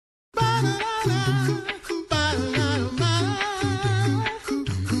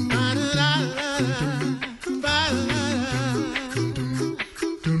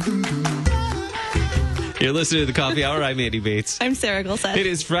You're listening to the Coffee Hour. I'm Andy Bates. I'm Sarah Gulseth. It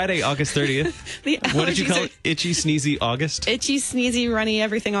is Friday, August 30th. What did you call it? Itchy, sneezy August? Itchy, sneezy, runny,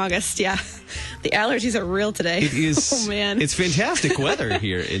 everything August, yeah. The allergies are real today. It is. Oh, man. It's fantastic weather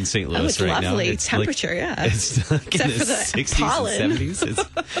here in St. Louis it's right now. lovely. It's temperature, like, yeah. It's like Except in for the 60s pollen. and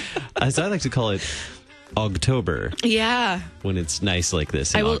 70s. As I like to call it, Ogtober. Yeah. When it's nice like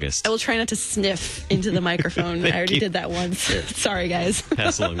this in August. I will try not to sniff into the microphone. I already did that once. Sorry, guys.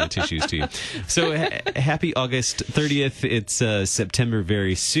 Pass along the tissues to you. So happy August 30th. It's September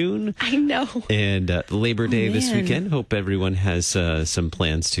very soon. I know. And Labor Day this weekend. Hope everyone has some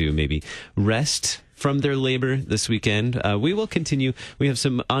plans to maybe rest from their labor this weekend. We will continue. We have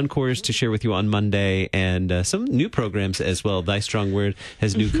some encores to share with you on Monday and some new programs as well. Thy Strong Word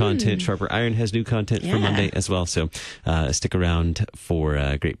has new content. Sharper Iron has new content for Monday as well. So stick around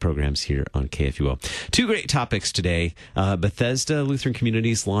for great programs here on KFUO. Two great topics today. Bethesda Lutheran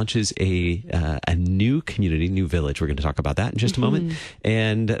Communities launches a new community, new village. We're going to talk about that in just a moment.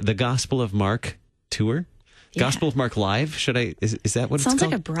 And the Gospel of Mark tour. Yeah. Gospel of Mark Live? Is that what it's called? Sounds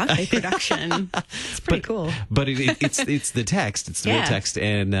like a Broadway production. It's pretty cool. But it's the text. It's the real text.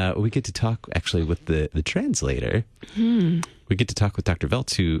 And we get to talk actually with the translator. We get to talk with Dr.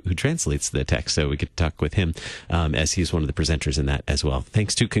 Veltz, who translates the text. So we get to talk with him as he's one of the presenters in that as well.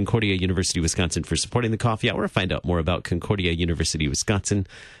 Thanks to Concordia University, Wisconsin for supporting the Coffee Hour. Find out more about Concordia University, Wisconsin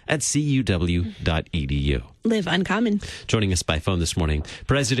at cuw.edu. Live uncommon. Joining us by phone this morning,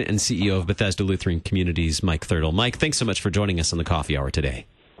 President and CEO of Bethesda Lutheran Communities, Mike Thirtle. Mike, thanks so much for joining us on the Coffee Hour today.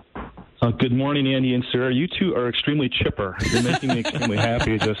 Good morning, Andy and Sarah. You two are extremely chipper. You're making me extremely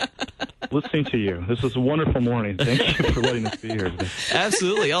happy just listening to you. This is a wonderful morning. Thank you for letting us be here today.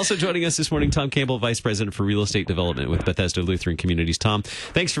 Absolutely. Also joining us this morning, Tom Campbell, Vice President for Real Estate Development with Bethesda Lutheran Communities. Tom,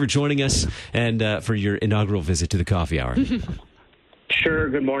 thanks for joining us and for your inaugural visit to the Coffee Hour. Sure.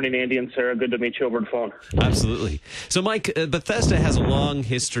 Good morning, Andy and Sarah. Good to meet you over the phone. Absolutely. So, Mike, Bethesda has a long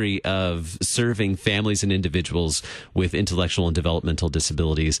history of serving families and individuals with intellectual and developmental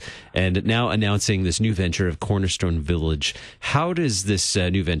disabilities, and now announcing this new venture of Cornerstone Village. How does this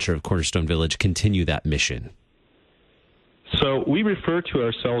new venture of Cornerstone Village continue that mission? So we refer to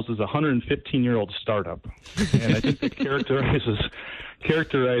ourselves as a 115-year-old startup, and I think that characterizes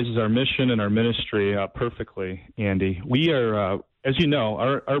our mission and our ministry perfectly, Andy. We are, as you know,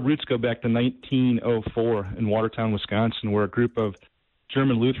 our roots go back to 1904 in Watertown, Wisconsin, where a group of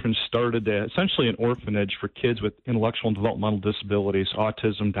German Lutherans started essentially an orphanage for kids with intellectual and developmental disabilities,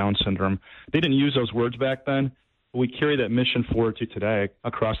 autism, Down syndrome. They didn't use those words back then, but we carry that mission forward to today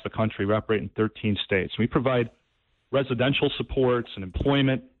across the country. We operate in 13 states. We provide residential supports and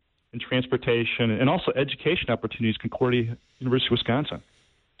employment and transportation and also education opportunities at Concordia University of Wisconsin.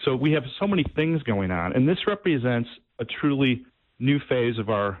 So we have so many things going on, and this represents a truly new phase of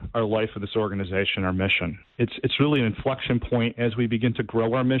our life of this organization, our mission. It's really an inflection point as we begin to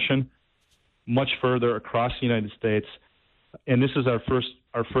grow our mission much further across the United States, and this is our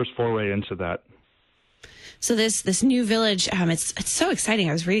first foray into that. So this new village, it's so exciting.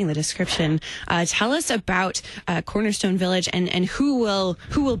 I was reading the description. Tell us about Cornerstone Village and who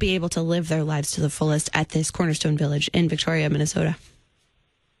will be able to live their lives to the fullest at this Cornerstone Village in Victoria, Minnesota.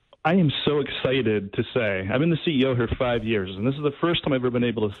 I am so excited to say, I've been the CEO here 5 years, and this is the first time I've ever been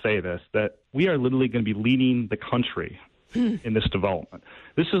able to say this, that we are literally going to be leading the country in this development.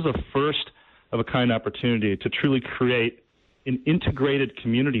 This is a first of a kind opportunity to truly create an integrated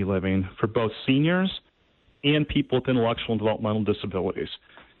community living for both seniors and people with intellectual and developmental disabilities.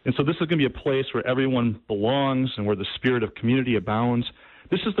 And so this is going to be a place where everyone belongs and where the spirit of community abounds.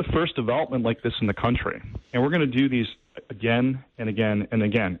 This is the first development like this in the country. And we're going to do these again and again and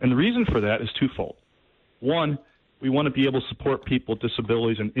again. And the reason for that is twofold. One, we want to be able to support people with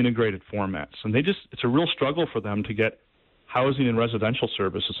disabilities in integrated formats. And it's a real struggle for them to get housing and residential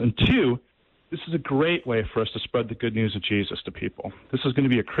services. And two, this is a great way for us to spread the good news of Jesus to people. This is going to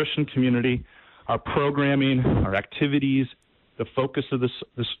be a Christian community. Our programming, our activities, the focus of this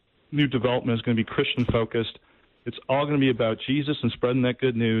new development is going to be Christian-focused. It's all going to be about Jesus and spreading that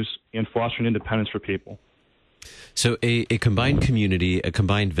good news and fostering independence for people. So a combined community, a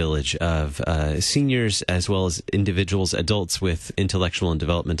combined village of seniors as well as individuals, adults with intellectual and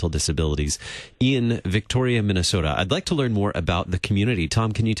developmental disabilities in Victoria, Minnesota. I'd like to learn more about the community.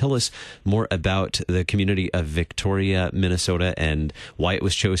 Tom, can you tell us more about the community of Victoria, Minnesota, and why it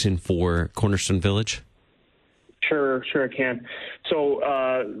was chosen for Cornerstone Village? Sure, I can. So,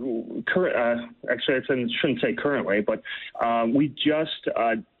 actually, I shouldn't say currently, but we just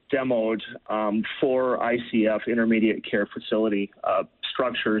demoed 4 ICF intermediate care facility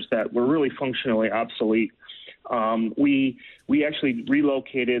structures that were really functionally obsolete We actually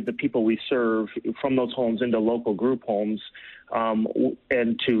relocated the people we serve from those homes into local group homes,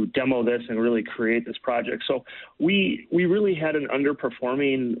 and to demo this and really create this project. So we really had an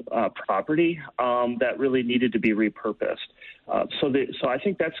underperforming property that really needed to be repurposed. So I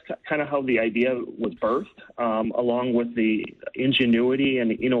think that's kind of how the idea was birthed, along with the ingenuity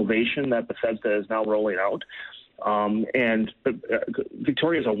and innovation that Bethesda is now rolling out.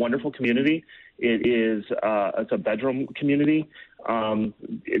 Victoria is a wonderful community. It's a bedroom community.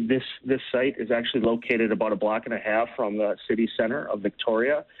 This site is actually located about a block and a half from the city center of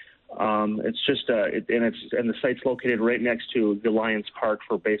Victoria. It's just and the site's located right next to the Lions Park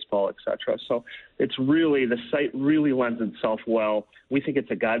for baseball, etc. So the site really lends itself well. We think it's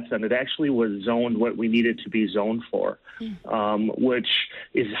a godsend. It actually was zoned what we needed to be zoned for, which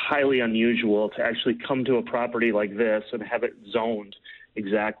is highly unusual to actually come to a property like this and have it zoned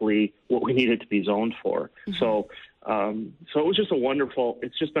exactly what we needed to be zoned for. So it was just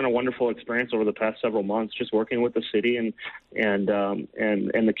it's just been a wonderful experience over the past several months, just working with the city and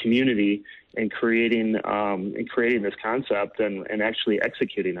the community and creating this concept and actually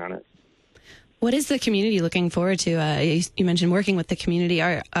executing on it. What is the community looking forward to? You mentioned working with the community.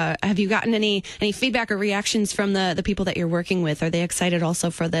 Have you gotten any feedback or reactions from the people that you're working with? Are they excited also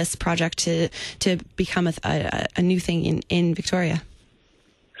for this project to become a new thing in Victoria?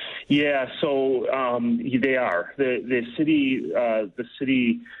 Yeah, so they are. The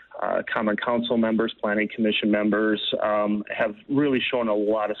city Common Council members, Planning Commission members have really shown a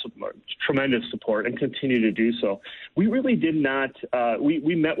lot of tremendous support and continue to do so. We really did not.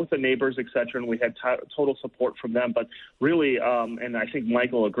 We met with the neighbors, et cetera, and we had total support from them. But really, and I think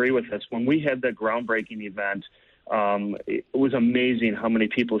Mike will agree with this, when we had the groundbreaking event, it was amazing how many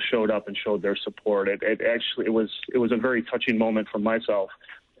people showed up and showed their support. It was a very touching moment for myself.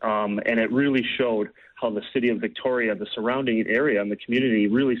 And it really showed how the city of Victoria, the surrounding area, and the community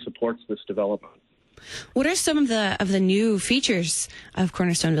really supports this development. What are some of the new features of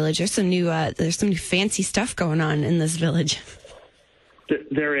Cornerstone Village? There's some new fancy stuff going on in this village.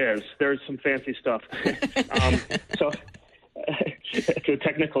 There's some fancy stuff. So it's a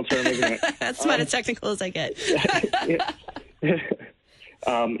technical term, isn't it? That's about as technical as I get.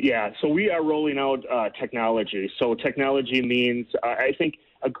 So we are rolling out technology. So technology means, I think,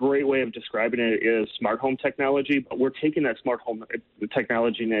 a great way of describing it is smart home technology, but we're taking that smart home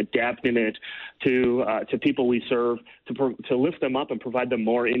technology and adapting it to people we serve to lift them up and provide them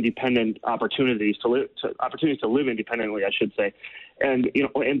more independent opportunities to live independently, I should say. And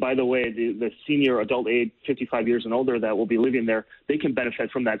and by the way, the senior adult age 55 years and older that will be living there, they can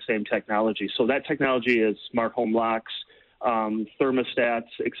benefit from that same technology. So that technology is smart home locks, thermostats,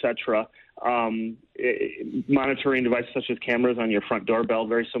 etc. Monitoring devices such as cameras on your front doorbell,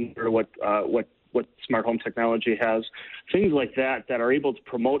 very similar to what smart home technology has. Things like that are able to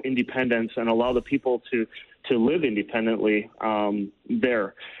promote independence and allow the people to live independently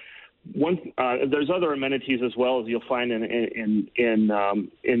there. There's other amenities as well, as you'll find in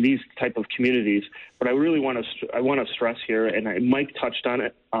these type of communities. But I really want to stress here, and Mike touched on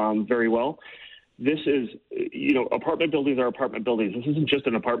it very well. This is, apartment buildings are apartment buildings. This isn't just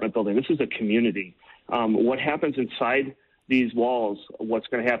an apartment building. This is a community. What happens inside these walls, what's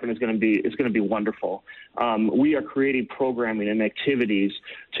going to happen is going to be wonderful. We are creating programming and activities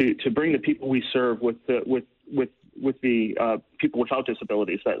to bring the people we serve with the people without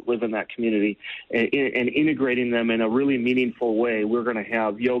disabilities that live in that community and integrating them in a really meaningful way. We're going to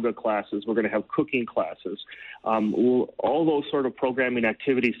have yoga classes. We're going to have cooking classes. All those sort of programming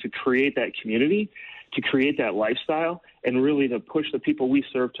activities to create that community, to create that lifestyle, and really to push the people we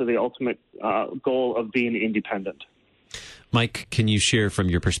serve to the ultimate goal of being independent. Mike, can you share from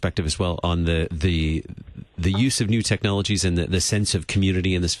your perspective as well on the use of new technologies and the sense of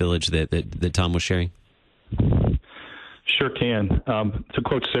community in this village that Tom was sharing? Sure can. To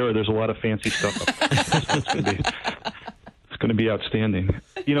quote Sarah, there's a lot of fancy stuff. It's going to be outstanding.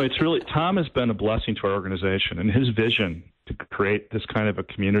 Tom has been a blessing to our organization, and his vision to create this kind of a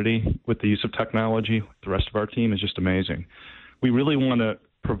community with the use of technology with the rest of our team is just amazing. We really want to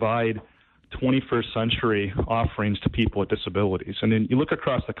provide 21st century offerings to people with disabilities. And then you look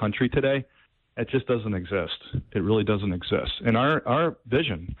across the country today, it just doesn't exist. It really doesn't exist. And our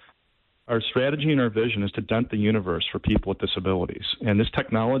vision, our strategy and our vision is to dent the universe for people with disabilities. And this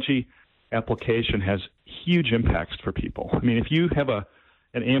technology application has huge impacts for people. I mean, if you have an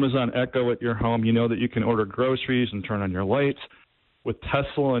Amazon Echo at your home, you know that you can order groceries and turn on your lights. With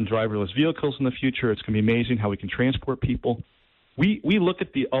Tesla and driverless vehicles in the future, it's going to be amazing how we can transport people. We look at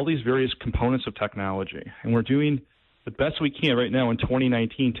all these various components of technology, and we're doing the best we can right now in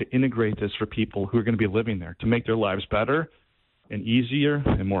 2019 to integrate this for people who are going to be living there, to make their lives better and easier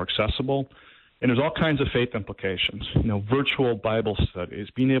and more accessible. And there's all kinds of faith implications, virtual Bible studies,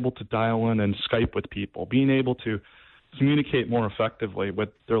 being able to dial in and Skype with people, being able to communicate more effectively with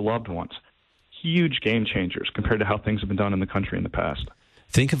their loved ones. Huge game changers compared to how things have been done in the country in the past.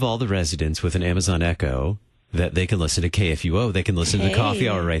 Think of all the residents with an Amazon Echo that they can listen to KFUO. They can listen to the coffee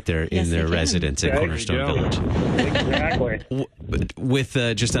hour right there in their residence at Cornerstone Village. Exactly. With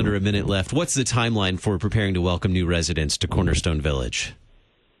just under a minute left, what's the timeline for preparing to welcome new residents to Cornerstone Village?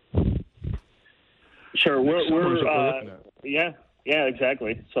 Sure. Yeah,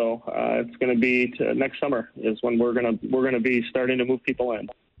 exactly. So it's going to be next summer is when we're going to be starting to move people in.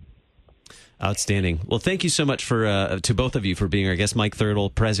 Outstanding. Well, thank you so much to both of you for being our guest. Mike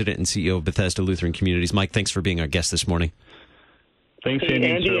Thirtle, President and CEO of Bethesda Lutheran Communities. Mike, thanks for being our guest this morning. Thanks,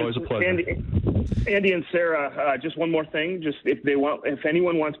 Andy and Sarah. Always a pleasure. Andy and Sarah, just one more thing. Just if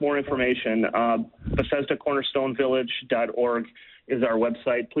anyone wants more information, BethesdaCornerstoneVillage.org is our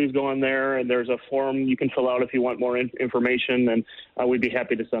website. Please go on there, and there's a form you can fill out if you want more information, and we'd be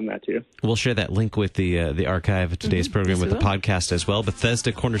happy to send that to you. We'll share that link with the archive of today's program with the podcast as well.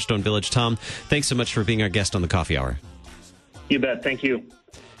 Bethesda Cornerstone Village. Tom, thanks so much for being our guest on the Coffee Hour. You bet. Thank you.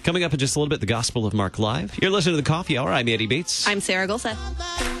 Coming up in just a little bit, the Gospel of Mark Live. You're listening to the Coffee Hour. I'm Andy Bates. I'm Sarah Golseth.